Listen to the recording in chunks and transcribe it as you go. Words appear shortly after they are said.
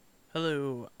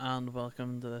Hello and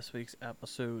welcome to this week's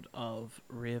episode of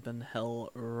Ravenhill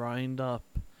Roundup.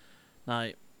 Now,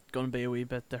 going to be a wee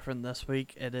bit different this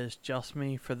week. It is just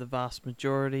me for the vast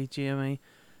majority, Jamie.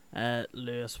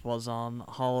 Lewis was on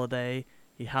holiday.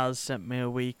 He has sent me a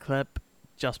wee clip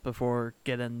just before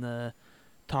getting the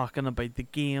talking about the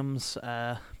games.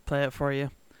 Play it for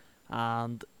you,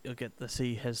 and you'll get to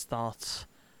see his thoughts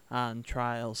and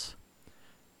trials.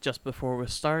 Just before we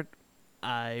start,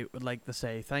 I would like to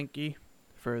say thank you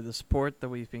for the support that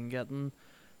we've been getting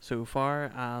so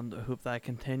far, and I hope that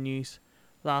continues.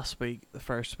 Last week, the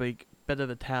first week, bit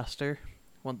of a tester,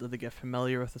 wanted to get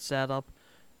familiar with the setup,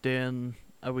 doing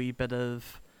a wee bit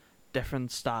of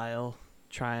different style,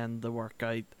 trying to work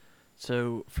out.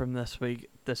 So from this week,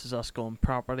 this is us going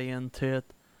properly into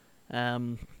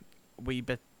it. Wee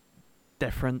bit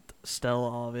different still,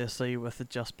 obviously, with it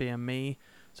just being me.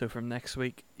 So from next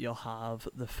week, you'll have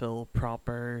the full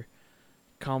proper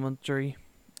commentary,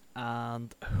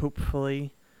 and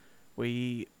hopefully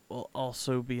we will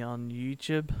also be on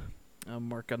YouTube. I'm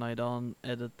working out on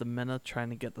it at the minute, trying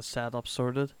to get the setup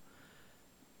sorted.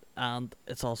 And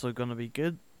it's also going to be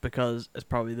good because it's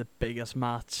probably the biggest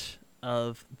match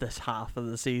of this half of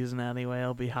the season anyway,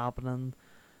 will be happening.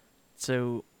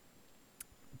 So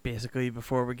basically,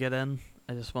 before we get in,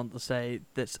 I just want to say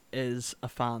this is a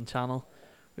fan channel.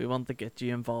 We want to get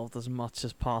you involved as much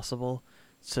as possible.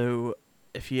 So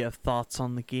if you have thoughts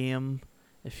on the game,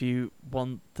 if you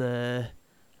want to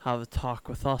have a talk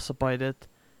with us about it,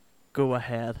 go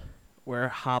ahead. We're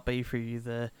happy for you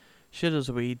to shoot us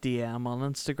a wee DM on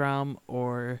Instagram,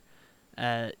 or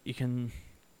you can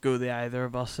go to either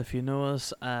of us if you know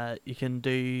us. You can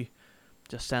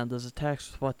just send us a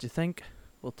text with what you think.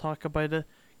 We'll talk about it.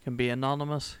 It can be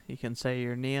anonymous. You can say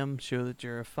your name, show that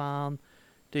you're a fan.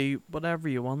 Do whatever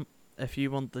you want. If you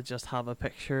want to just have a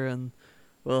picture and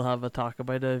we'll have a talk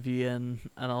about it of you in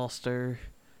an Ulster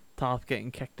top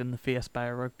getting kicked in the face by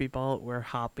a rugby ball, we're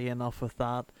happy enough with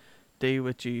that. Do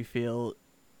what you feel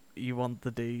you want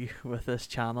to do with this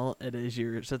channel. It is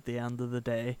yours at the end of the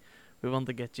day. We want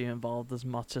to get you involved as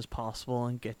much as possible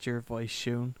and get your voice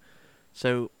shown.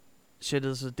 So shoot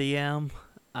us a DM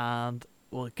and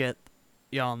we'll get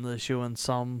you on the show in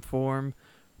some form,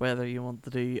 whether you want to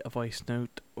do a voice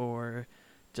note or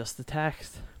just the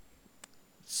text.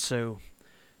 So,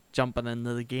 jumping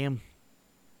into the game,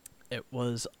 it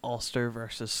was Ulster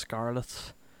versus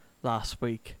Scarlets last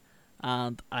week,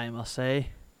 and I must say,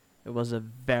 it was a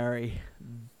very,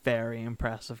 very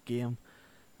impressive game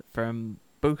from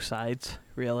both sides,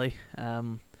 really.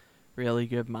 Really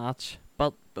good match.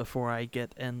 But before I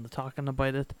get into talking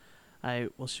about it, I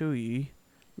will show you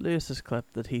Lewis's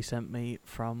clip that he sent me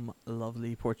from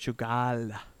lovely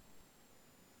Portugal.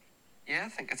 Yeah, I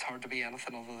think it's hard to be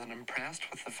anything other than impressed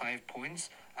with the 5 points.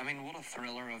 I mean, what a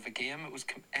thriller of a game. It was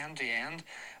end to end,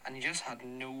 and you just had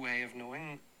no way of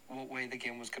knowing what way the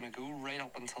game was going to go right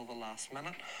up until the last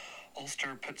minute.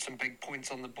 Ulster put some big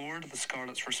points on the board. The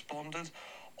Scarlets responded.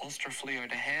 Ulster flew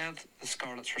out ahead. The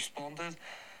Scarlets responded.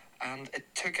 And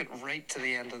it took it right to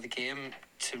the end of the game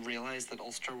to realise that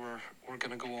Ulster were going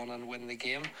to go on and win the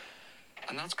game.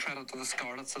 And that's credit to the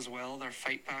Scarlets as well. Their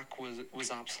fight back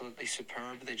was absolutely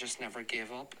superb. They just never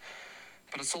gave up.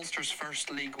 But it's Ulster's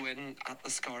first league win at the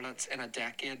Scarlets in a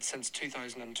decade, since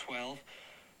 2012.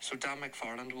 So Dan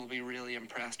McFarland will be really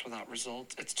impressed with that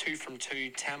result. It's 2 from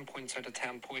 2, 10 points out of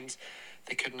 10 points.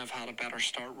 They couldn't have had a better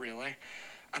start, really.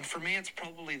 And for me, it's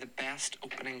probably the best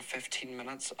opening 15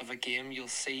 minutes of a game you'll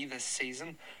see this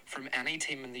season from any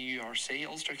team in the URC.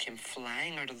 Ulster came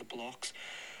flying out of the blocks.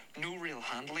 No real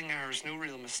handling errors, no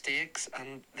real mistakes,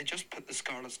 and they just put the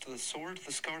Scarlets to the sword.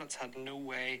 The Scarlets had no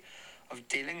way of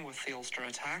dealing with the Ulster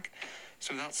attack,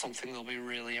 so that's something they'll be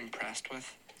really impressed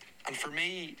with. And for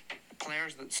me,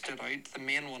 players that stood out, the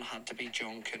main one had to be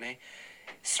John Cooney.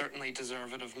 Certainly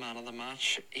deserved of man of the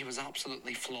match. He was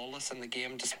absolutely flawless in the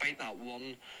game, despite that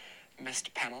one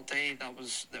missed penalty. That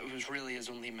was really his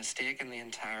only mistake in the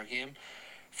entire game.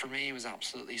 For me, he was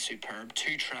absolutely superb.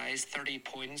 2 tries, 30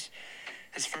 points.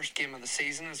 His first game of the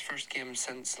season, his first game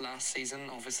since last season.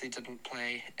 Obviously didn't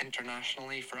play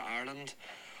internationally for Ireland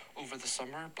over the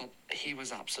summer, but he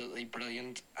was absolutely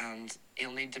brilliant, and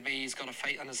he's got a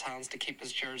fight on his hands to keep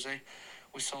his jersey.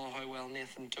 We saw how well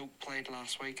Nathan Doak played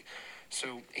last week,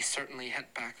 so he certainly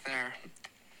hit back there.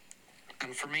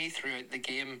 And for me, throughout the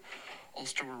game,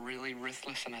 Ulster were really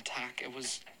ruthless in attack. It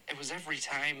was every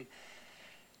time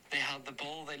they had the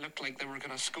ball, they looked like they were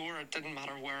going to score. It didn't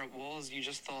matter where it was. You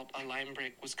just thought a line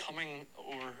break was coming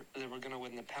or they were going to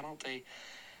win the penalty.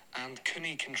 And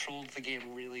Cooney controlled the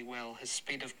game really well. His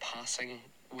speed of passing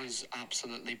was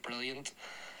absolutely brilliant.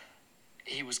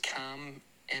 He was calm.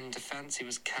 In defence, he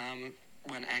was calm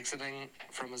when exiting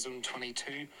from his own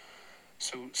 22.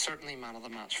 So certainly man of the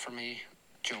match for me,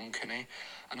 John Cooney.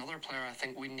 Another player I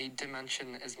think we need to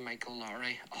mention is Michael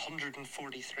Lowry.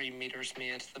 143 metres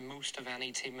made, the most of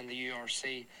any team in the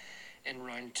URC in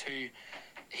round 2.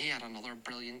 He had another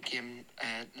brilliant game,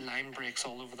 line breaks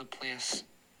all over the place,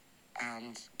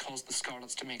 and caused the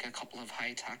Scarlets to make a couple of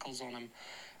high tackles on him,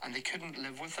 and they couldn't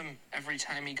live with him. Every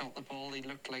time he got the ball, he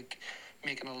looked like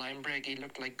making a line break, he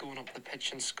looked like going up the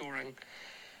pitch and scoring.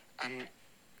 And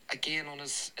again, on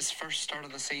his first start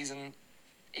of the season,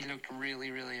 he looked really,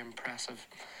 really impressive.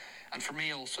 And for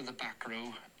me also, the back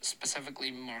row,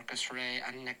 specifically Marcus Ray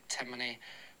and Nick Timoney,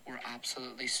 were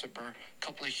absolutely super.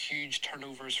 Couple of huge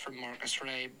turnovers from Marcus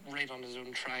Ray right on his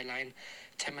own try line.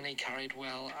 Timoney carried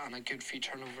well, and a good few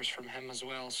turnovers from him as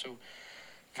well, so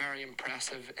very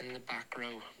impressive in the back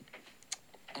row.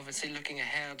 Obviously, looking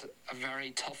ahead, a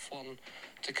very tough one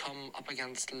to come up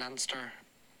against Leinster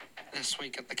this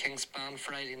week at the Kingspan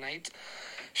Friday night.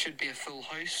 Should be a full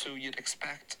house, so you'd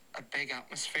expect a big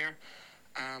atmosphere,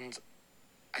 and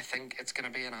I think it's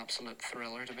going to be an absolute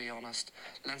thriller, to be honest.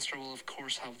 Leinster will, of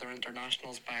course, have their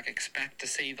internationals back. Expect to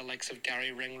see the likes of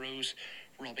Gary Ringrose,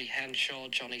 Robbie Henshaw,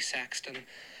 Johnny Sexton.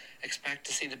 Expect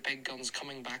to see the big guns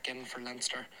coming back in for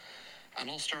Leinster. And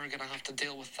Ulster are going to have to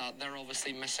deal with that. They're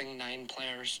obviously missing 9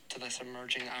 players to this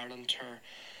emerging Ireland tour.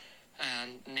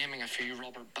 And naming a few,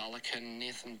 Robert Balakin,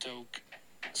 Nathan Doak,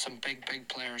 some big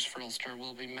players for Ulster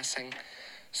will be missing.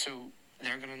 So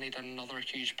they're going to need another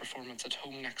huge performance at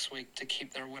home next week to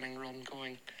keep their winning run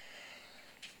going.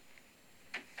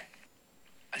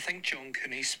 I think John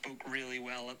Cooney spoke really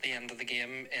well at the end of the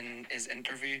game in his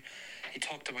interview. He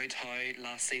talked about how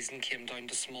last season came down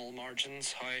to small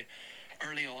margins, how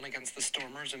early on against the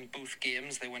Stormers in both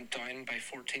games they went down by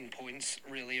 14 points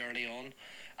really early on,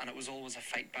 and it was always a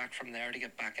fight back from there to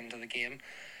get back into the game.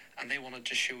 And they wanted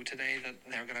to show today that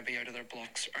they're going to be out of their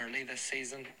blocks early this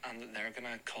season, and that they're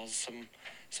going to cause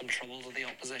some trouble to the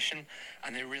opposition.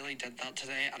 And they really did that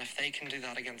today. And if they can do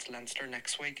that against Leinster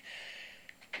next week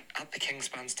at the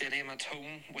Kingspan Stadium at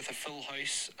home with a full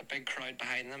house, a big crowd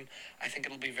behind them, I think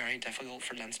it'll be very difficult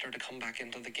for Leinster to come back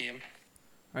into the game.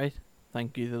 Right.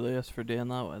 Thank you to Lewis for doing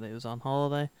that when he was on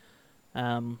holiday.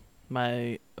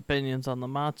 My opinions on the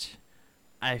match,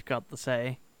 I've got to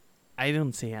say, I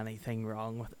don't see anything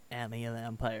wrong with any of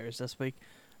them players this week.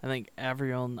 I think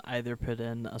everyone either put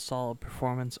in a solid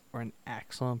performance or an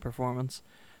excellent performance.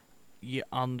 You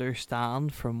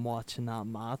understand from watching that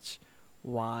match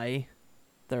why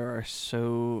there are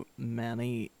so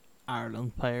many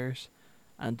Ireland players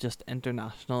and just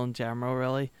international in general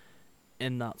really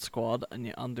in that squad, and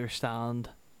you understand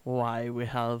why we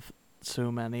have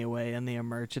so many away in the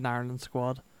emerging Ireland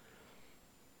squad.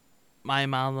 My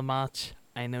man of the match,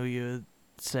 I know you would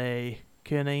say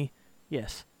Cooney.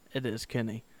 Yes, it is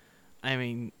Cooney. I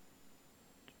mean,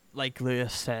 like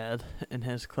Lewis said in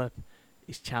his clip,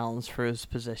 he's challenged for his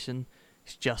position.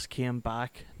 He's just came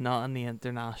back, not in the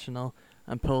international,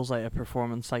 and pulls out a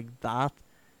performance like that.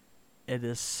 It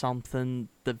is something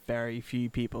that very few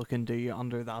people can do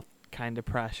under that kind of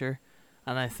pressure.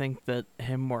 And I think that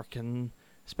him working,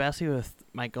 especially with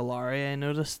Michael Lowry, I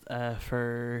noticed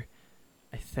for,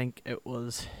 I think it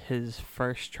was his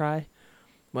first try,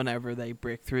 whenever they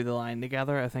break through the line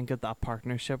together, I think that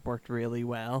partnership worked really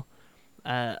well.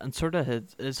 And sort of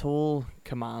his whole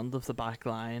command of the back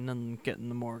line and getting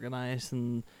them organised,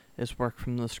 and his work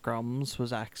from the scrums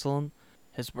was excellent.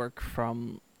 His work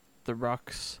from the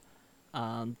rucks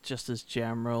and just his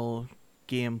general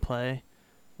gameplay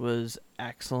was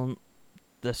excellent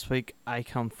this week. I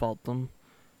can't fault them.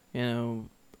 You know,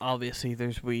 obviously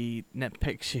there's wee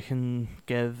nitpicks you can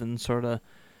give and sort of,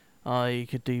 you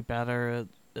could do better at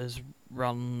his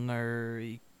run, or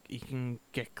he can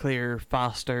get clear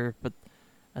faster, but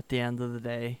at the end of the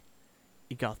day,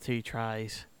 he got 2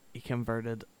 tries. He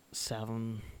converted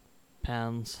 7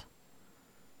 pens.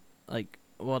 Like,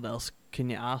 what else can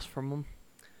you ask from him?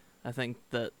 I think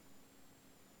that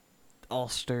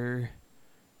Ulster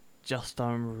just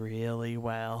done really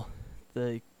well.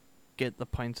 They get the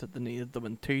points that they needed. They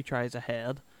went 2 tries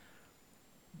ahead,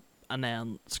 and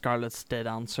then Scarlets did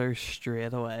answer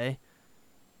straight away,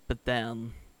 but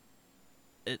then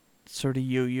it sort of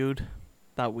yo-yoed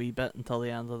that wee bit until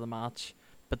the end of the match.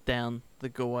 But then they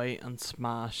go out and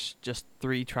smash just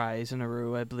 3 tries in a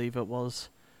row, I believe it was.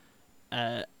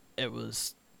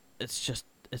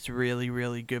 It's really,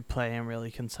 really good play and really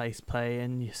concise play,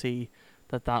 and you see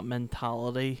that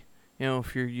mentality, you know,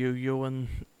 if you're yo-yoing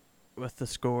with the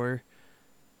score,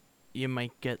 you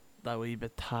might get that wee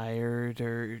bit tired,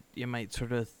 or you might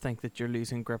sort of think that you're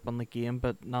losing grip on the game,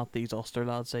 but not these Ulster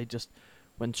lads. They just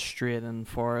went straight in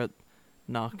for it,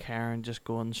 not caring, just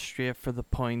going straight for the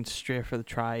points, straight for the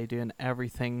try, doing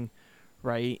everything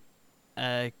right.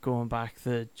 Going back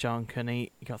to John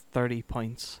Cooney, he got 30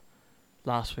 points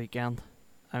last weekend.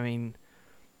 I mean,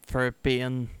 for it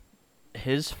being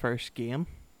his first game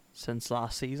since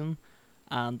last season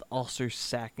and Ulster's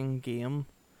second game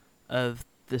of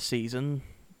the season,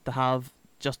 to have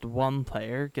just one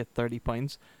player get 30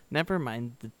 points, never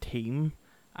mind the team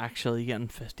actually getting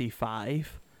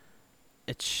 55,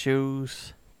 it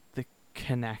shows the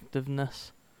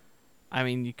connectiveness. I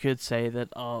mean, you could say that,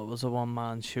 it was a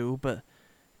one-man show, but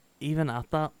even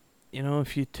at that,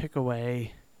 if you took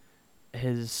away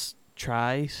his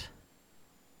tries,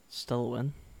 still a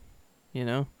win, you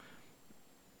know?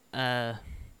 Or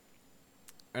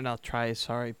not tries,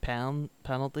 sorry,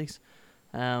 penalties.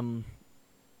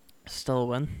 Still a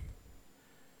win.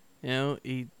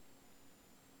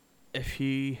 If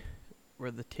you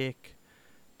were to take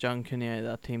John Cooney out of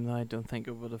that team, though, I don't think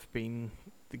it would have been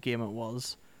the game it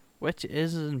was, which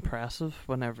is impressive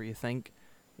whenever you think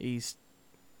he's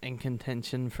in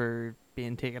contention for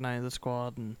being taken out of the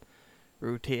squad and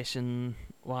rotation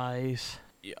wise.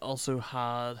 You also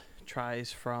had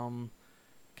tries from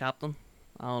captain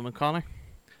Alan O'Connor.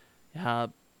 You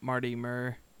had Marty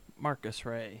Moore, Marcus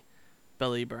Ray,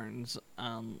 Billy Burns,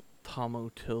 and Tom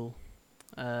O'Toole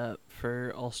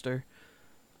for Ulster,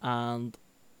 and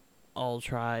all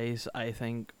tries I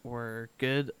think were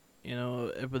good.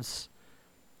 There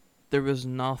was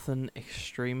nothing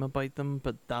extreme about them,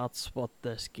 but that's what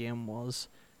this game was.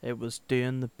 It was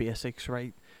doing the basics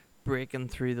right, breaking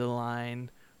through the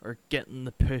line or getting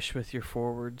the push with your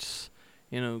forwards.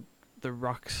 The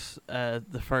rucks,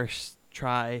 the first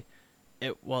try,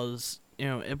 it was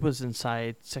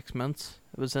inside 6 minutes.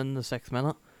 It was in the 6th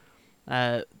minute.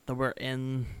 They were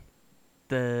in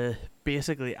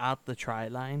basically at the try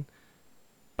line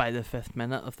by the 5th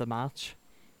minute of the match,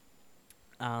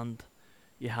 and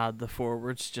you had the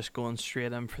forwards just going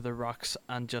straight in for the rucks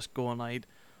and just going out,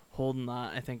 holding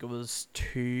that. I think it was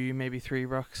 2, maybe 3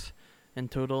 rucks in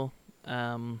total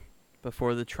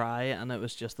before the try, and it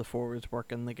was just the forwards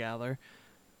working together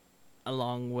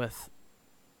along with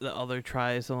the other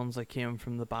tries, the ones that came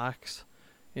from the backs.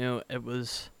 It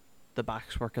was the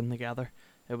backs working together.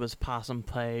 It was pass and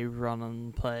play,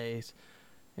 running plays.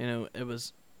 It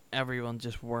was everyone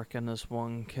just working as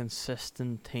one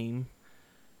consistent team.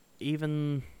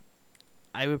 Even,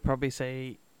 I would probably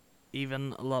say,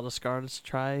 even a lot of Scarlets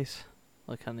tries,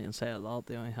 I can't even say a lot,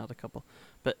 they only had a couple,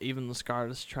 but even the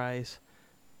Scarlets tries,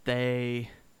 they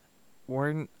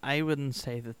weren't, I wouldn't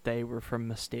say that they were from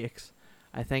mistakes.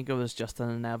 I think it was just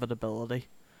an inevitability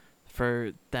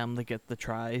for them to get the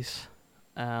tries.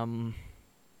 You're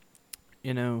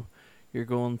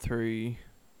going through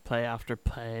play after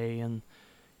play and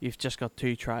you've just got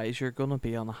 2 tries, you're going to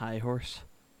be on a high horse.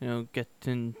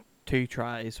 Getting 2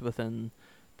 tries within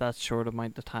that short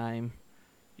amount of time,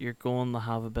 you're going to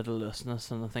have a bit of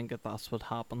looseness, and I think that's what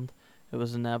happened. It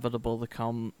was inevitable to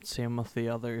come. Same with the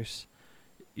others.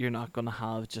 You're not going to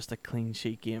have just a clean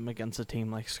sheet game against a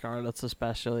team like Scarlets,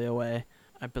 especially away.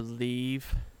 I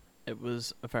believe it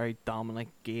was a very dominant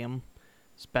game,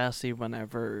 especially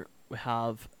whenever we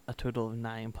have a total of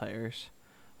 9 players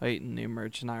out in the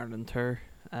Emerging Ireland Tour,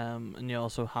 and you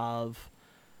also have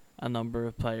a number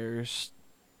of players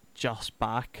just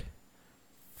back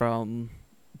from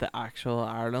the actual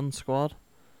Ireland squad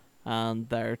and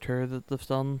their tour that they've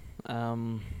done.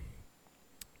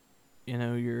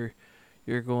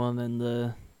 You're going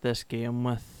into this game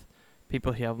with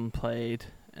people who haven't played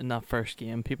in that first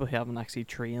game, people who haven't actually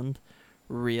trained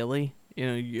really.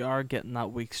 You are getting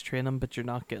that week's training, but you're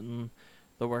not getting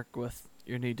the work with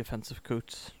your new defensive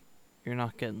coach. You're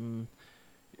not getting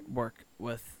work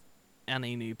with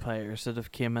any new players that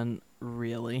have came in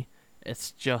really.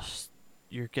 It's just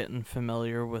you're getting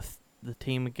familiar with the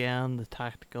team again, the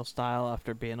tactical style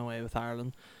after being away with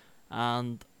Ireland,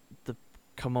 and to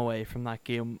come away from that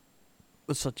game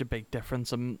with such a big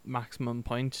difference in maximum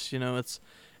points.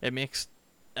 It makes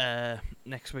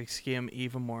next week's game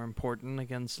even more important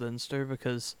against Leinster,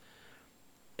 because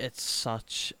it's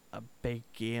such a big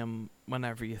game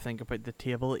whenever you think about the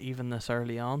table, even this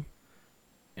early on.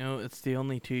 It's the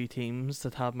only 2 teams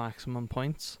that have maximum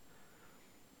points,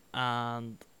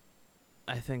 and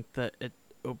I think that it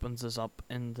opens us up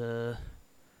in the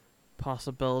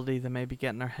possibility they may be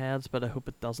getting our heads, but I hope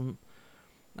it doesn't.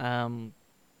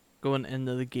 Going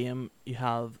into the game, you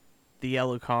have the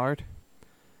yellow card,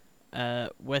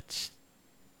 which,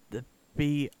 to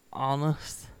be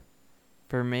honest,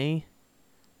 for me,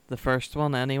 the first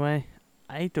one anyway,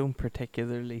 I don't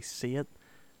particularly see it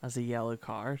as a yellow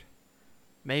card.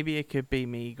 maybe it could be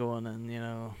me going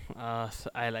in,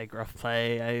 I like rough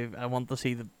play. I want to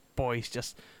see the boys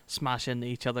just smash into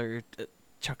each other,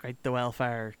 chuck out the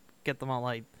welfare, get them all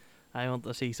out. I want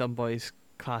to see some boys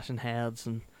clashing heads,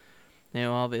 and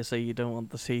obviously you don't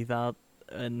want to see that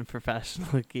in a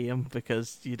professional game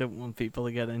because you don't want people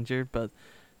to get injured. But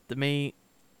to me,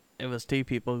 it was two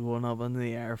people going up in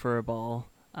the air for a ball,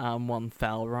 and one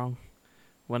fell wrong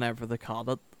whenever they caught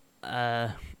it.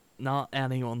 Not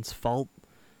anyone's fault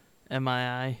in my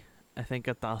eye. I think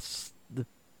that's the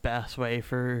best way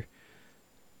for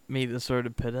me to sort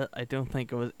of put it. I don't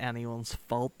think it was anyone's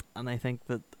fault, and I think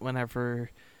that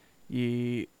whenever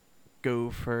you go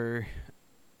for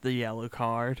the yellow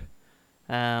card,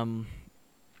 I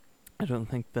don't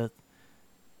think that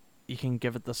you can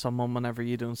give it to someone whenever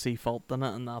you don't see fault in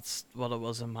it, and that's what it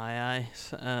was in my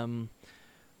eyes.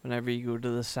 Whenever you go to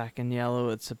the second yellow,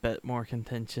 it's a bit more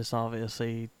contentious.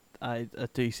 Obviously, I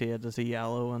do see it as a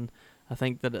yellow, and I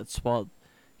think that it's what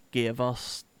gave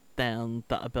us then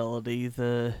the ability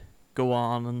to go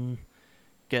on and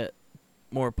get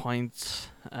more points.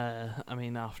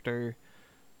 After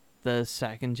the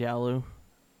second yellow,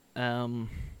 it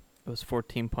was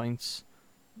 14 points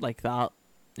like that.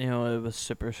 It was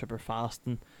super, super fast,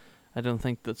 and I don't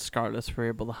think that Scarlets were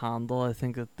able to handle. I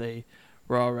think that they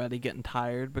were already getting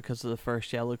tired because of the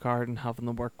first yellow card and having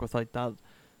to work without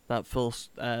that full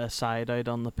side out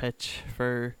on the pitch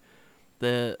for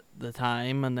the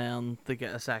time, and then to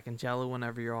get a second yellow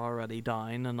whenever you're already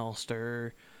down and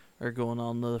Ulster are going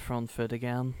on to the front foot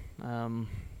again. I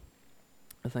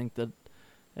think that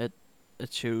it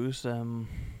shows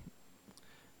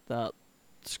that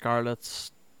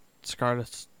Scarlets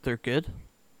they're good,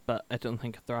 but I don't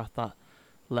think they're at that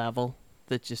level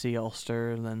that you see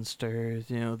Ulster, Leinster,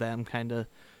 them kind of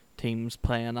teams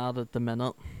playing at the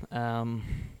minute.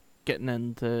 Getting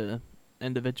into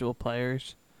individual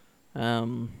players,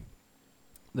 the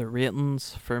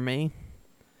ratings for me,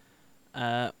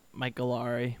 Michael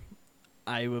Lowry,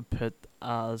 I would put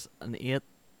as an 8.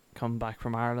 Come back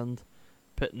from Ireland,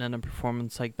 putting in a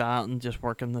performance like that and just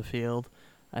working the field,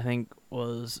 I think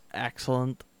was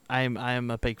excellent. I'm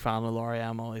a big fan of Laurie.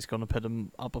 I'm always going to put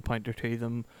him up a point or two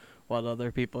than what other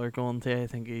people are going to. I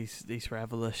think he's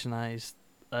revolutionised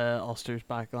Ulster's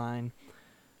back line.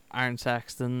 Aaron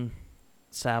Sexton,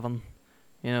 7.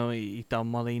 He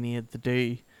done what he needed to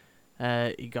do.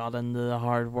 He got into the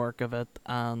hard work of it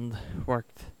and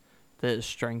worked the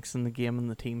strengths in the game and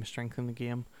the team strength in the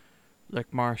game.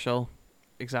 Luke Marshall,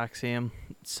 exact same,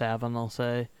 7 I'll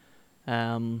say.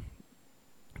 Done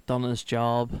his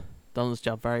job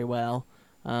very well,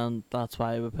 and that's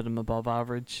why I would put him above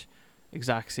average.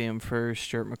 Exact same for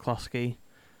Stuart McCluskey.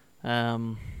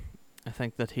 I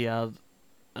think that he had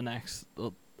an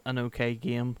okay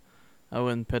game. I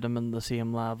wouldn't put him in the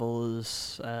same level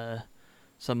as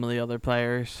some of the other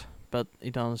players, but he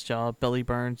done his job. Billy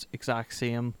Burns, exact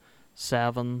same,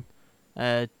 7.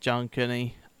 John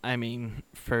Cooney,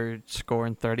 for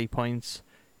scoring 30 points,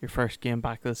 your first game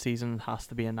back this season has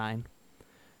to be a 9.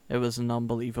 It was an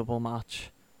unbelievable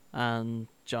match, and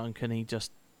John Cooney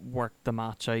just worked the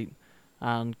match out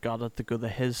and got it to go to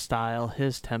his style,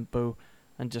 his tempo,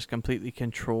 and just completely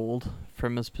controlled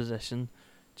from his position.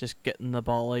 Just getting the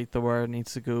ball out to where it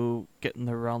needs to go, getting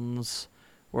the runs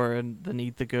where they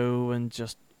need to go, and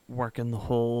just working the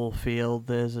whole field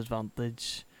to his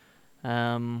advantage.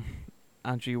 Andrew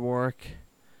Warwick,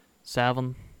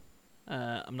 7.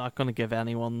 I'm not going to give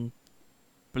anyone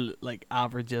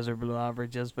averages or below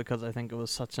averages because I think it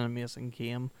was such an amazing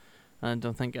game, and I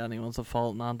don't think anyone's at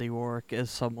fault. And Andy Warwick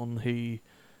is someone who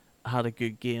had a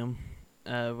good game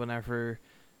whenever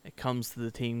it comes to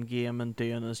the team game and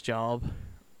doing his job.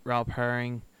 Rob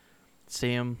Herring,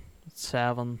 same,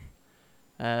 7.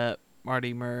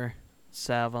 Marty Moore,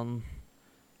 7.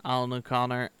 Alan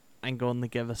O'Connor, I'm going to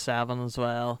give a 7 as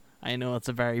well. I know it's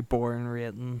a very boring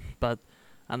rating,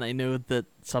 and I know that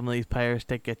some of these players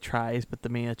did get tries, but to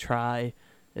me a try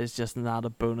is just not a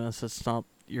bonus. It's not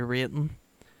your rating.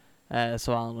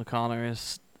 So Alan O'Connor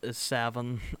is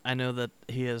 7. I know that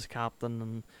he is captain,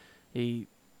 and he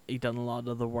done a lot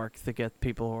of the work to get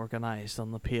people organised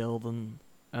on the field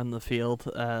and the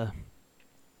field,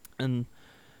 and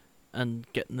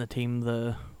getting the team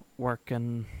to work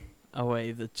in a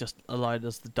way that just allowed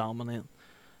us to dominate.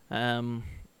 Kieran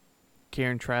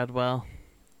Treadwell,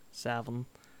 7.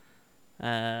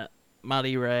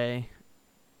 Matty Ray,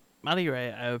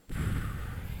 I would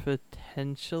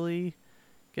potentially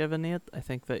give an 8. I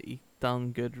think that he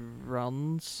done good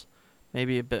runs,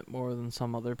 maybe a bit more than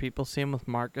some other people. Same with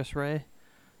Marcus Ray.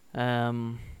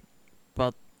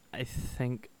 But I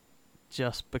think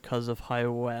just because of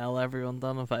how well everyone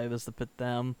done. If I was to put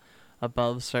them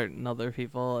above certain other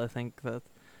people, I think that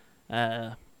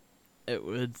it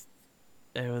would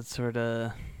sort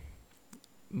of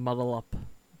muddle up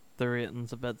the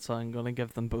ratings a bit. So I'm gonna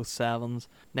give them both 7s.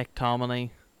 Nick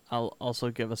Tominey, I'll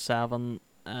also give a 7.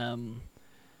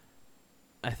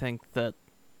 I think that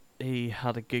he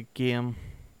had a good game,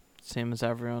 same as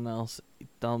everyone else. He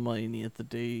done what he needed to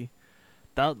do.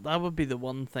 That would be the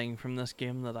one thing from this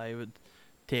game that I would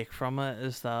take from it,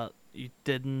 is that you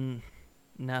didn't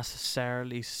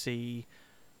necessarily see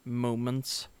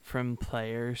moments from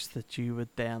players that you would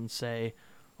then say,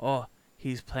 oh,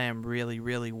 he's playing really,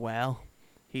 really well.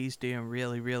 He's doing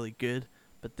really, really good.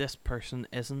 But this person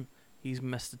isn't. He's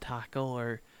missed a tackle,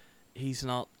 or he's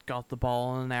not got the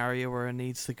ball in an area where it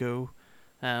needs to go.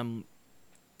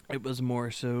 It was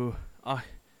more so,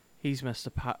 he's missed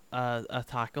a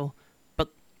tackle.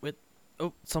 But wait,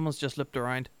 someone's just looped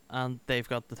around and they've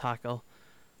got the tackle.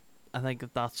 I think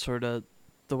that's sort of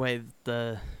the way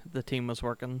the team was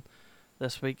working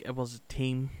this week. It was a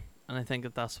team, and I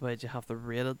think that's the way you have to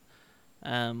rate it.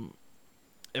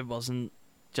 It wasn't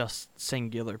just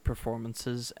singular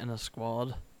performances in a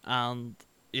squad, and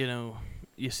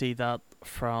you see that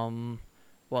from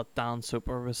what Dan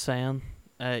Soper was saying.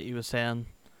 He was saying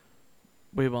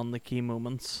we won the key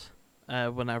moments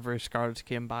whenever Scarlets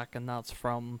came back, and that's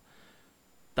from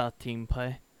that team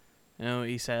play.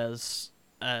 He says,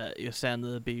 he was saying to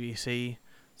the BBC,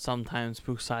 sometimes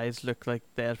both sides look like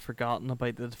they had forgotten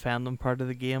about the defending part of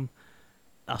the game.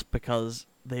 That's because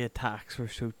the attacks were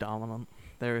so dominant.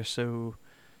 They were so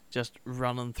just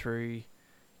running through,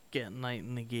 getting out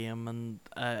in the game, and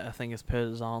I think it's put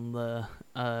us on the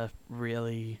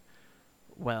really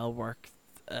well worked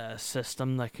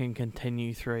system that can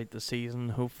continue throughout the season,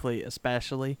 hopefully,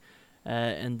 especially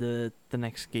in the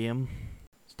next game.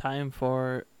 It's time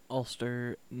for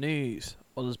Ulster news.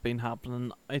 What has been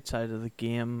happening outside of the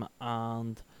game,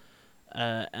 and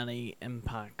any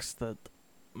impacts that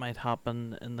might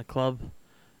happen in the club.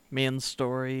 Main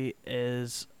story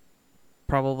is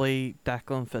probably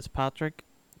Declan Fitzpatrick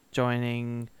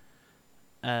joining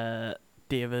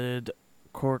David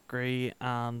Corkery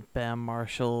and Ben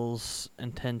Marshall's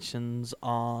intentions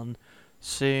on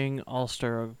suing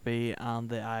Ulster Rugby and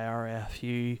the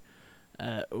IRFU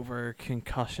over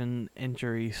concussion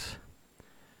injuries.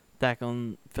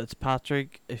 Declan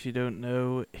Fitzpatrick, if you don't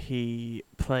know, he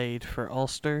played for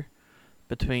Ulster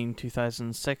between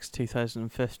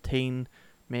 2006-2015,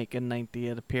 making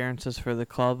 98 appearances for the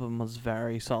club, and was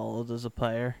very solid as a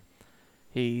player.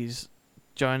 He's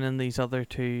joining these other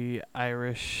two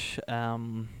Irish players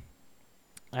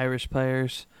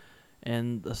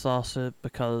in the Sasset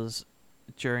because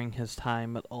during his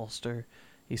time at Ulster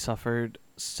he suffered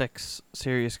 6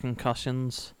 serious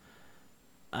concussions,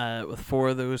 with 4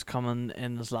 of those coming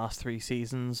in his last 3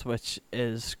 seasons, which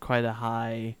is quite a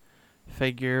high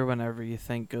figure whenever you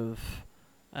think of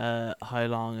how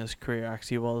long his career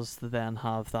actually was, to then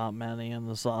have that many in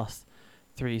his last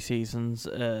 3 seasons.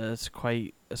 It's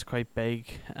quite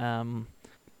big.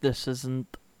 This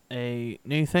isn't a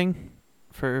new thing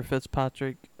for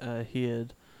Fitzpatrick. He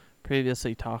had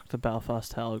previously talked to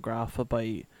Belfast Telegraph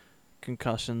about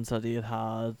concussions that he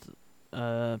had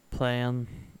playing.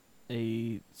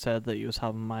 He said that he was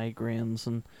having migraines,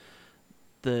 and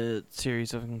the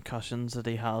series of concussions that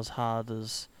he has had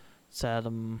has set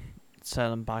him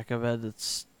back a bit.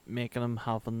 It's making him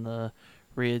having to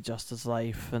readjust his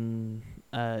life, and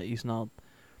he's not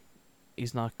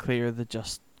clear to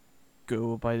just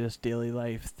go about his daily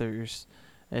life. There's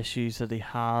issues that he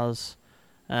has.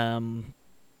 In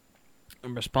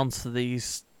response to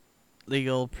these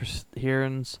legal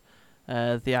hearings,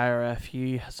 the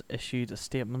IRFU has issued a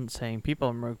statement saying people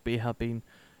in rugby have been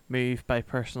moved by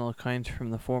personal accounts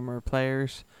from the former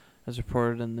players, as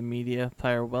reported in the media.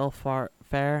 Player welfare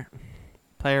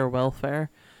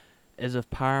is of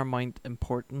paramount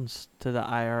importance to the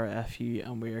IRFU,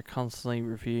 and we are constantly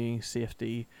reviewing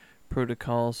safety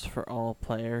protocols for all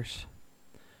players.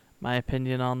 My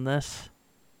opinion on this,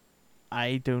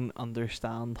 I don't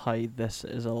understand how this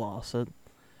is a lawsuit.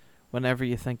 Whenever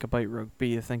you think about rugby,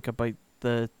 you think about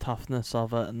the toughness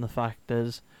of it, and the fact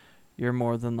is you're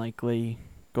more than likely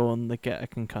going to get a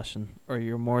concussion, or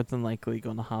you're more than likely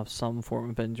going to have some form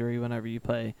of injury whenever you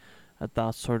play at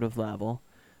that sort of level,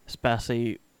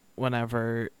 especially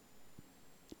whenever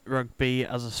rugby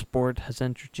as a sport has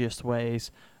introduced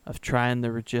ways of trying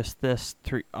to reduce this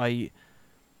throughout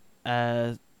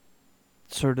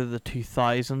sort of the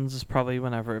 2000s is probably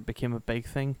whenever it became a big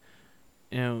thing.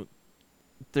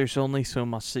 There's only so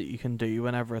much that you can do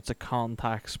whenever it's a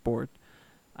contact sport,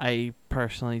 I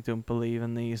personally don't believe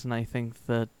in these, and I think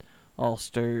that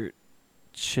Ulster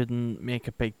shouldn't make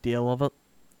a big deal of it.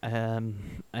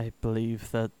 I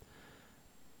believe that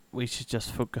we should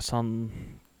just focus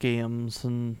on games,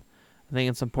 and I think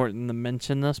it's important to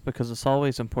mention this because it's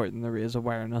always important to raise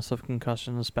awareness of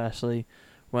concussion, especially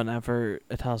whenever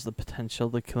it has the potential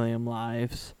to claim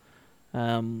lives.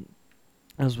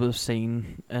 As we've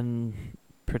seen in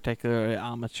particularly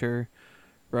amateur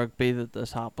rugby that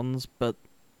this happens, but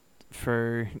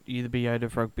for you to be out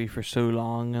of rugby for so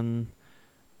long, and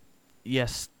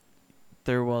yes,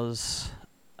 there was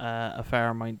a fair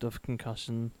amount of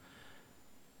concussion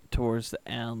towards the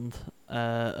end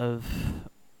of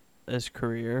his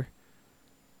career,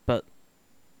 but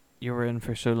you were in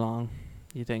for so long,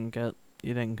 you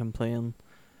didn't complain,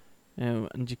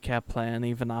 and you kept playing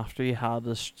even after you had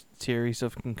a series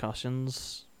of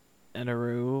concussions in a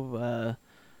row,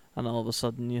 and all of a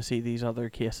sudden you see these other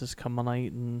cases coming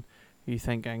out, and you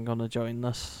think, I'm gonna join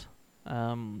this.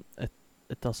 It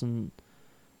doesn't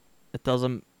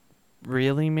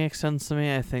really make sense to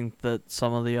me. I think that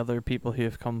some of the other people who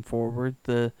have come forward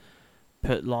to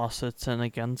put lawsuits in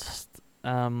against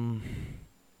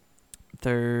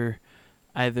their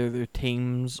either their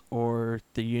teams or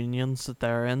the unions that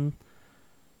they're in,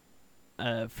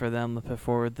 for them to put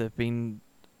forward, they've been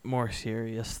more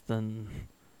serious than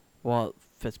what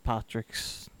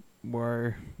Fitzpatrick's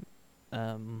were.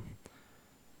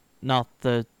 Not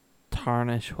to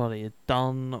tarnish what he had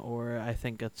done, or I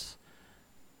think it's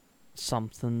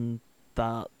something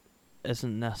that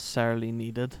isn't necessarily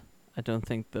needed. I don't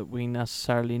think that we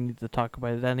necessarily need to talk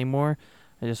about it anymore.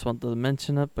 I just wanted to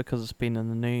mention it because it's been in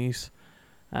the news.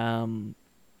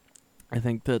 I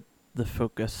think that the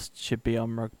focus should be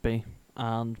on rugby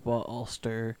and what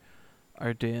Ulster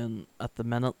are doing at the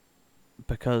minute,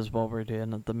 because what we're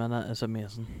doing at the minute is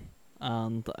amazing,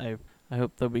 and I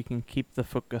hope that we can keep the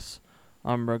focus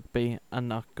on rugby and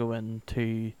not go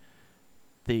into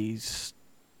these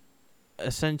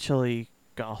essentially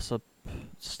gossip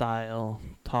style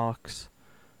talks.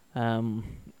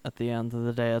 At the end of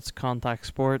the day, it's contact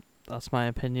sport. That's my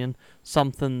opinion.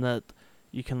 Something that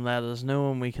you can let us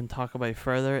know and we can talk about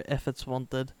further if it's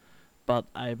wanted. But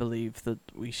I believe that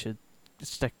we should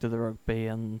stick to the rugby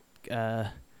and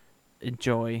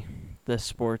enjoy this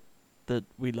sport that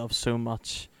we love so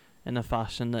much in a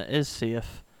fashion that is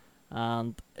safe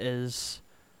and is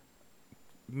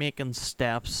making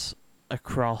steps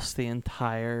across the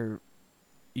entire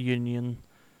union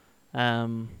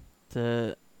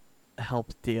to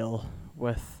help deal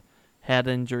with head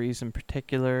injuries in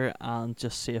particular and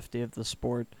just safety of the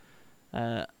sport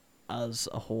as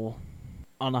a whole.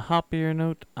 On a happier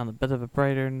note and a bit of a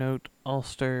brighter note,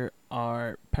 Ulster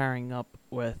are pairing up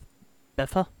with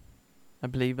Biffa, I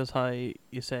believe is how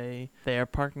you say. They are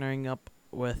partnering up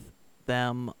with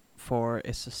them for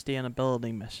a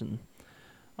sustainability mission.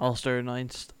 Ulster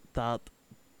announced that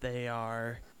they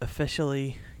are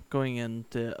officially going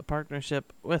into a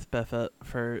partnership with Biffa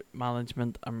for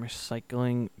management and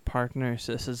recycling partners.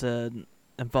 This is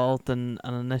involved in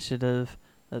an initiative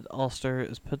that Ulster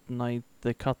is putting out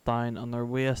to cut down on their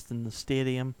waste in the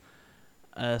stadium,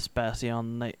 especially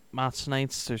on match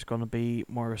nights. There's going to be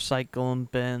more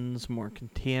recycling bins, more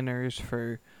containers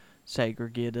for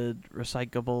segregated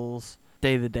recyclables.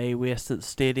 Day-to-day waste at the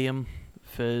stadium,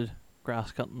 food,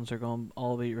 grass cuttings are going to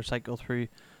all be recycled through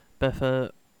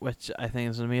Biffa, which I think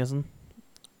is amazing.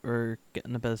 We're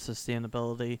getting a bit of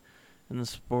sustainability in the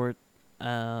sport,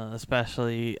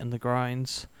 especially in the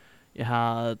grounds. You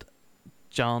had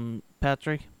John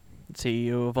Petrie,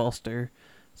 CEO of Ulster,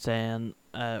 saying,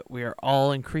 we are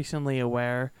all increasingly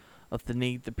aware of the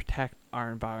need to protect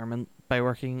our environment by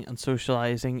working and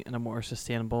socialising in a more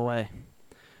sustainable way.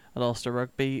 At Ulster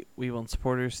Rugby, we want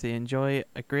supporters to enjoy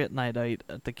a great night out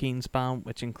at the Keenspan,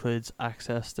 which includes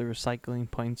access to recycling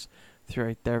points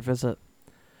throughout their visit.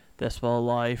 This will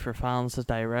allow for fans to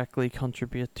directly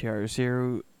contribute to our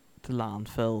zero to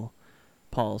landfill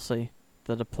policy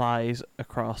that applies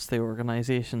across the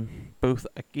organisation, both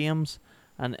at games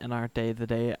and in our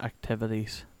day-to-day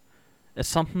activities. It's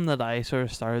something that I sort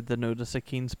of started to notice at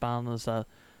Keenspan, is that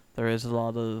there is a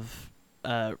lot of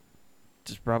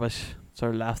just rubbish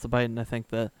sort of left about, and I think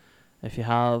that if you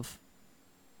have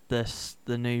the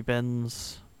new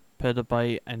bins put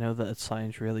about, I know that it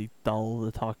sounds really dull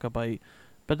to talk about,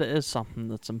 but it is something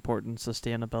that's important,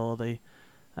 sustainability.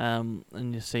 And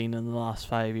you've seen in the last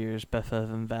 5 years, Biffa have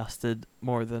invested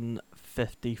more than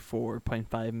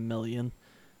 54.5 million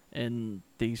in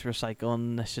these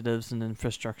recycling initiatives and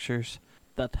infrastructures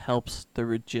that helps to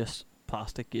reduce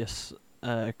plastic use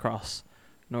across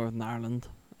Northern Ireland.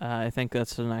 I think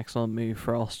that's an excellent move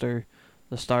for Ulster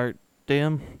the start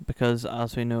doing, because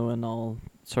as we know in all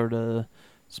sort of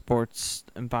sports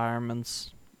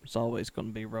environments, there's always going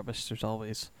to be rubbish. There's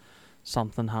always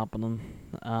something happening,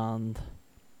 and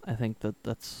I think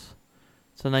it's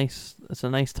a nice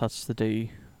touch to do,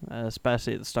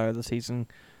 especially at the start of the season.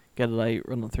 Get it out,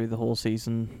 run it through the whole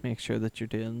season. Make sure that you're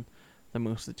doing the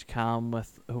most that you can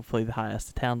with hopefully the highest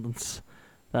attendance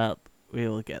that we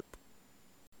will get.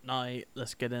 Now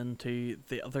let's get into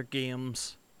the other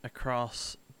games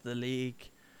across the league.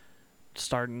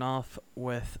 Starting off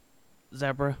with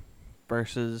Zebra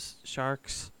versus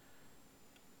Sharks.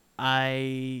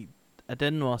 I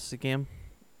didn't watch the game.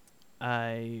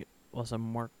 I was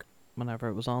in work whenever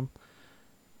it was on.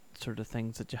 Sort of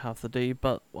things that you have to do.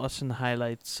 But watching the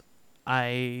highlights,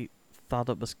 I thought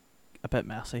it was a bit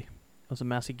messy. It was a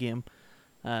messy game.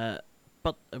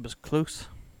 But it was close.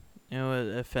 You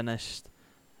know, it finished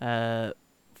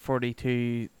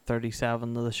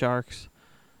 42-37 to the Sharks.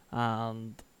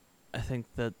 And I think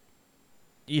that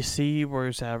you see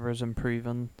where Zebra's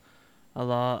improving a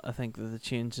lot. I think that the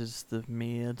changes they've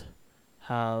made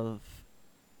have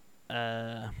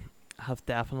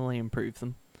definitely improved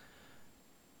them.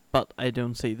 But I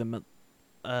don't see them at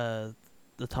the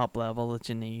top level that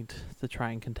you need to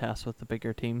try and contest with the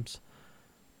bigger teams.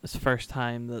 It's the first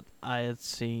time that I had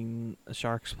seen the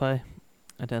Sharks play.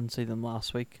 I didn't see them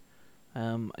last week.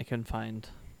 I couldn't find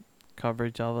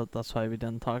coverage of it. That's why we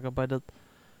didn't talk about it.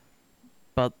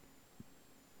 But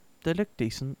they look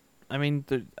decent. I mean,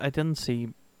 I didn't see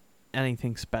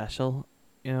anything special.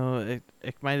 You know,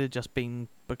 it might have just been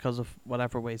because of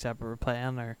whatever way Zebra were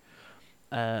playing, or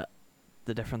the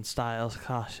different styles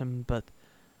clashing. But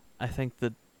I think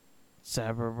that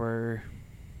Zebra were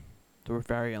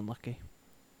very unlucky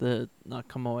to not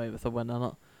come away with a win in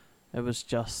it. It was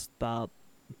just that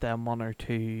them one or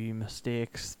two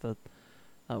mistakes, that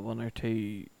one or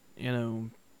two, you know,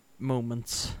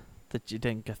 moments that you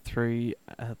didn't get through.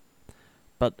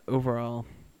 But overall,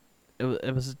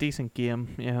 it was a decent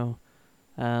game, you know.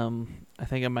 I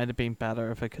think it might have been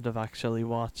better if I could have actually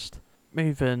watched.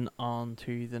 Moving on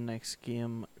to the next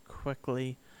game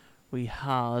quickly, we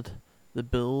had the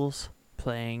Bulls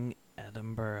playing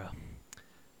Edinburgh.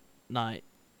 Now,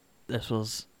 this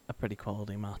was a pretty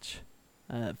quality match.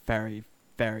 Very,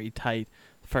 very tight.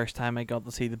 First time I got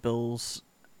to see the Bulls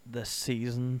this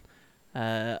season.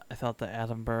 I thought that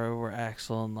Edinburgh were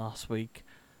excellent last week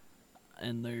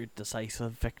in their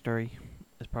decisive victory,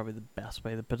 is probably the best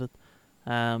way to put it.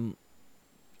 So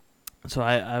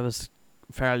I was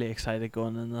fairly excited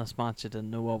going in this match. I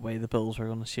didn't know what way the Bulls were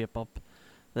going to shape up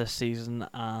this season,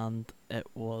 and it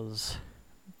was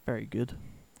very good.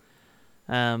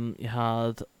 You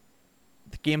had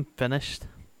the game finished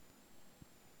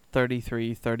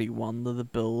 33-31 to the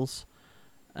Bulls.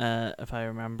 If I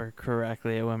remember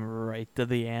correctly, it went right to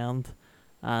the end,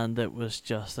 and it was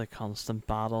just a constant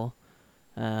battle.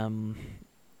 I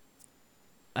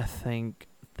think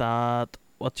that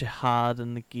what you had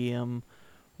in the game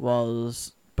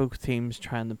was both teams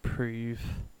trying to prove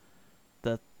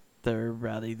that they're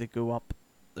ready to go up,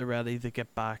 they're ready to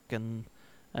get back and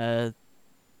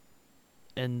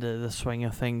into the swing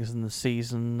of things in the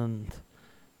season, and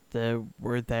they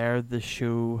were there to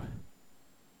show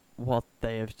what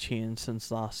they have changed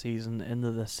since last season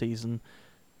into this season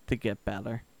to get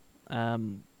better.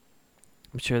 I'm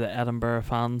sure the Edinburgh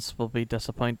fans will be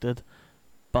disappointed,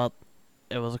 but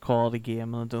it was a quality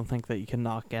game, and I don't think that you can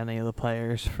knock any of the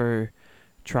players for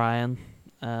trying.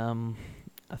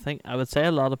 I think I would say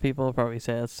a lot of people will probably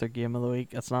say it's their game of the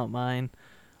week. It's not mine.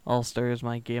 Ulster is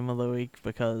my game of the week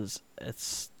because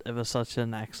it was such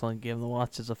an excellent game to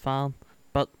watch as a fan.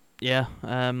 But yeah,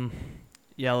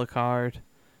 yellow card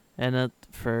in it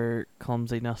for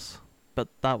clumsiness. But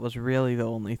that was really the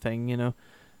only thing, you know.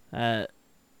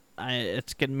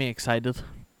 It's getting me excited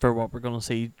for what we're going to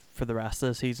see for the rest of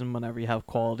the season whenever you have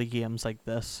quality games like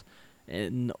this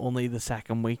in only the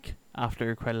second week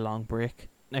after quite a long break.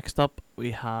 Next up,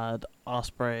 we had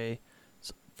Osprey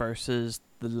versus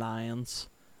the Lions.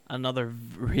 Another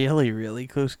really, really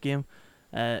close game.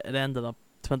 It ended up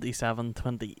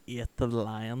 27-28 to the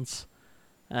Lions.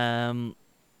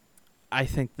 I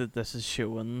think that this is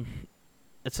showing...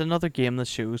 It's another game that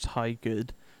shows how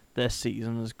good this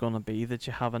season is going to be, that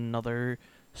you have another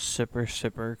super,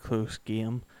 super close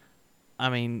game. I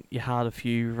mean, you had a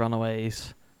few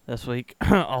runaways this week,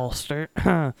 Ulster.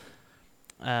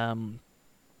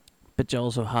 But you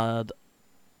also had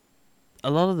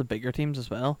a lot of the bigger teams as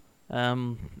well,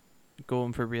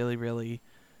 going for really, really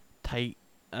tight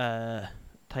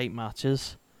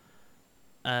matches.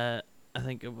 I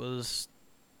think it was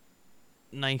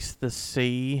nice to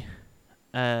see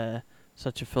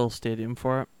such a full stadium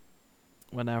for it,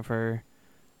 whenever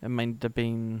it might have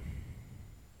been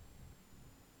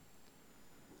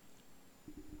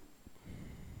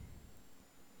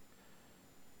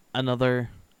another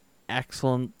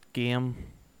excellent game.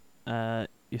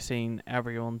 You've seen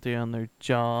everyone doing their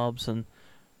jobs, and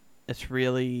it's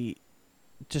really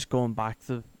just going back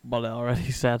to what I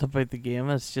already said about the game.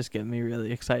 It's just getting me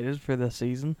really excited for this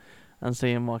season and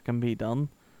seeing what can be done.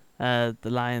 The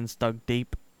Lions dug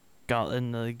deep, got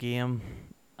into the game,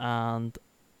 and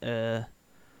I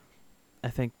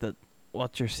think that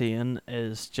what you're seeing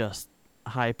is just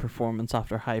high performance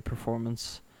after high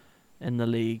performance in the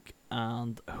league,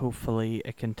 and hopefully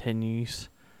it continues,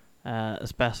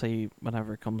 especially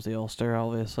whenever it comes to Ulster,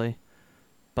 obviously.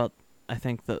 But I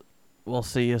think that we'll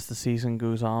see as the season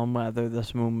goes on whether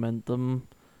this momentum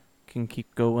can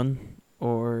keep going,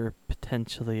 or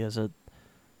potentially is it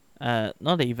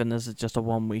not even is it just a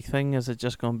 1 week thing? Is it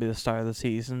just going to be the start of the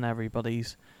season?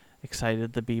 Everybody's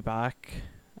excited to be back,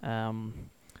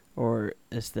 or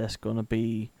is this going to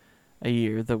be a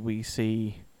year that we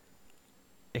see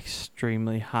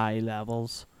extremely high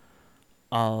levels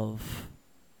of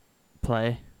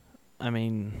play? I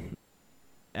mean,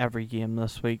 every game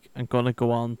this week. I'm going to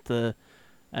go on to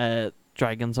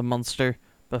Dragons and Munster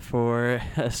before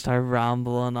I start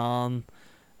rambling on.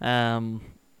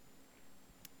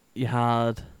 You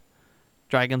had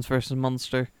Dragons versus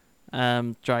Munster.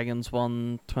 Dragons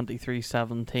won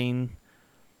 23-17.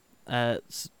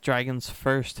 It's Dragons'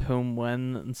 first home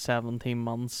win in 17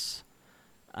 months.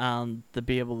 And to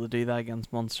be able to do that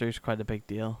against Munster is quite a big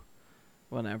deal.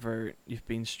 Whenever you've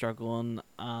been struggling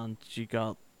and you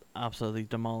got absolutely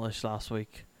demolished last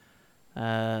week.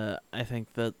 I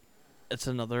think that it's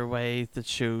another way that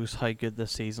shows how good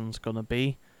this season's going to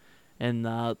be, in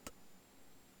that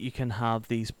you can have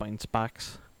these bounce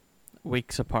backs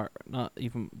weeks apart, not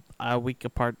even a week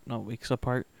apart, not weeks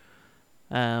apart,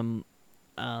 and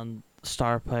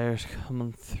star players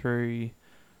coming through.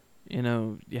 You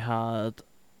know, you had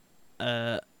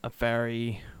a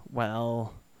very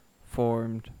well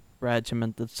formed,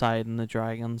 regimented side in the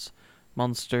Dragons.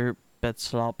 Munster, bit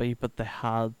sloppy, but they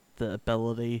had the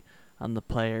ability and the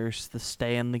players to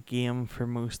stay in the game for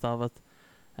most of it.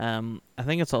 I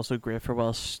think it's also great for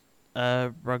Welsh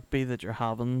rugby that you're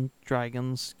having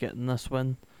Dragons getting this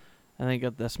win. I think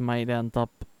that this might end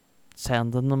up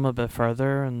sending them a bit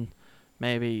further, and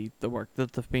maybe the work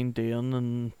that they've been doing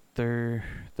and their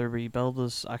rebuild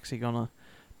is actually gonna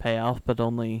pay off, but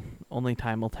only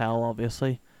time will tell,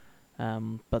 obviously.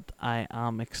 But I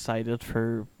am excited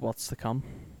for what's to come.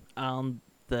 And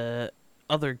the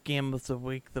other game of the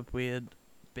week that we had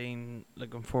been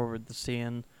looking forward to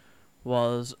seeing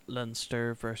was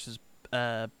Leinster versus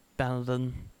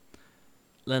Benetton.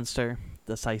 Leinster,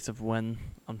 decisive win.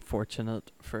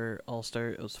 Unfortunate for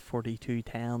Ulster. It was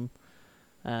 42-10.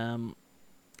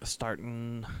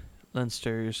 Starting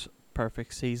Leinster's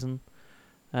perfect season.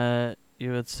 You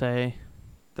would say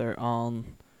they're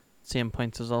on same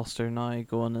points as Ulster now,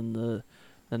 going in the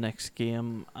next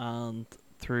game, and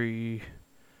throughout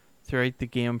the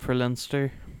game for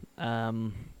Leinster,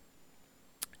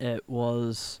 it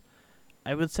was,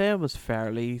 I would say, it was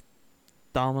fairly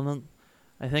dominant.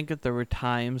 I think that there were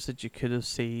times that you could have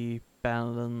seen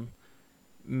Benetton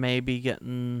maybe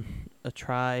getting a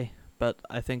try, but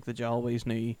I think that you always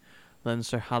knew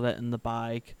Leinster had it in the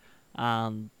bag,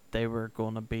 and they were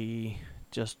going to be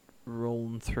just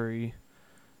rolling through.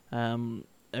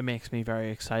 It makes me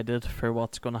very excited for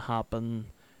what's going to happen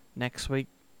next week.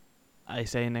 I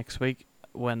say next week,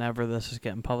 whenever this is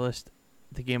getting published,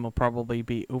 the game will probably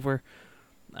be over.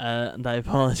 And I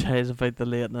apologise about the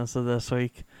lateness of this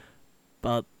week,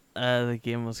 but the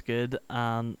game was good.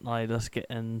 And now let's get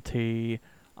into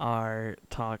our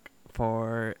talk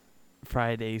for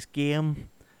Friday's game,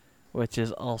 which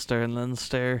is Ulster and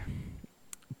Leinster.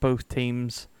 Both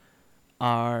teams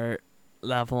are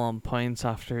level on points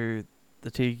after the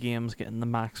two games getting the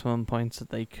maximum points that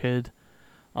they could.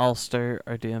 Ulster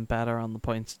are doing better on the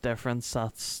points difference.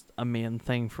 That's a main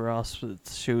thing for us. It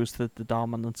shows that the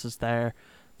dominance is there,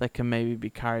 that can maybe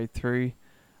be carried through.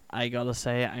 I gotta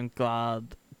say, I'm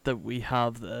glad that we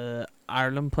have the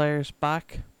Ireland players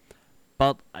back,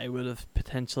 but I would have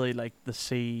potentially liked to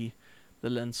see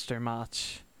the Leinster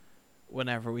match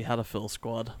whenever we had a full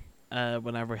squad,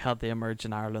 whenever we had the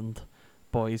Emerging Ireland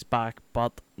boys back.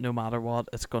 But no matter what,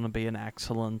 it's going to be an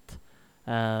excellent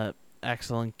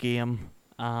game,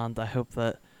 and I hope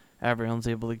that everyone's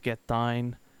able to get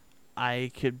down.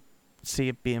 I could see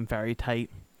it being very tight.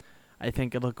 I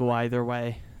think it'll go either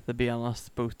way, to be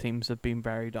honest. Both teams have been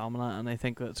very dominant, and I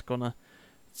think that it's going to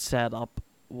set up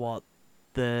what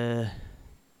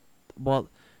what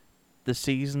the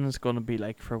season is going to be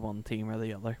like for one team or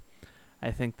the other.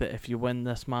 I think that if you win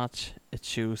this match, it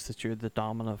shows that you're the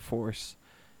dominant force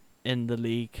in the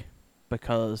league,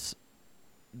 because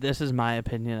this is my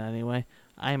opinion anyway.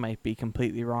 I might be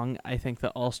completely wrong. I think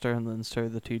that Ulster and Leinster are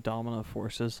the two dominant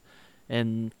forces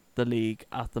in the league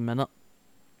at the minute.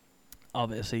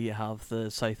 Obviously, you have the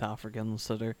South Africans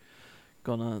that are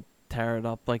gonna tear it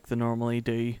up like they normally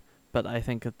do, but I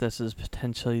think that this is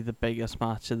potentially the biggest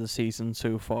match of the season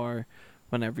so far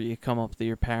whenever you come up to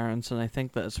your parents, and I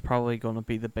think that it's probably going to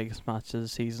be the biggest match of the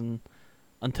season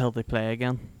until they play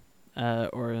again,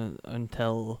 or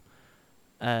until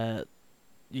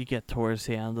you get towards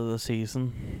the end of the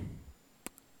season.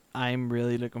 I'm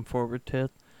really looking forward to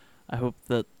it. I hope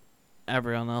that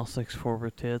everyone else looks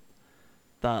forward to it,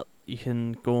 that you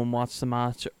can go and watch the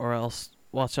match or else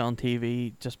watch it on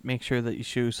TV. Just make sure that you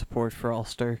show support for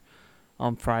Ulster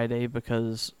on Friday,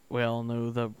 because we all know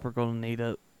that we're going to need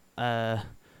it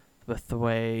with the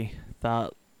way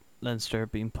that Leinster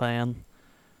have been playing.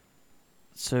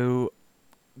 So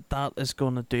that is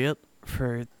going to do it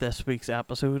for this week's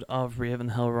episode of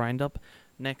Ravenhill Roundup.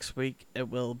 Next week it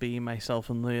will be myself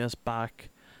and Lewis back.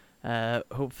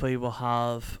 Hopefully we'll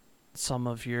have some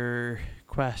of your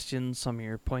questions, some of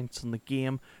your points on the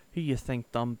game, who you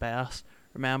think done best.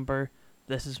 Remember,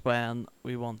 this is when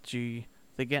we want you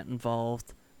to get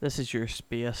involved. This is your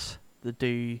space to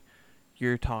do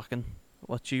your talking.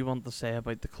 What you want to say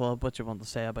about the club, what you want to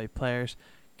say about players.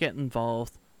 Get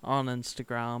involved on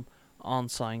Instagram, on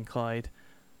SoundCloud.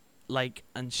 Like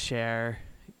and share.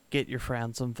 Get your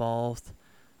friends involved.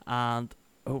 And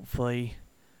hopefully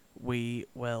we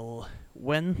will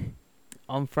win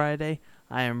on Friday.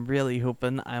 I am really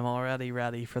hoping. I'm already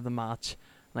ready for the match,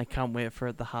 and I can't wait for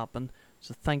it to happen.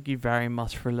 So thank you very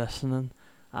much for listening,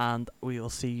 and we will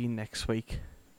see you next week.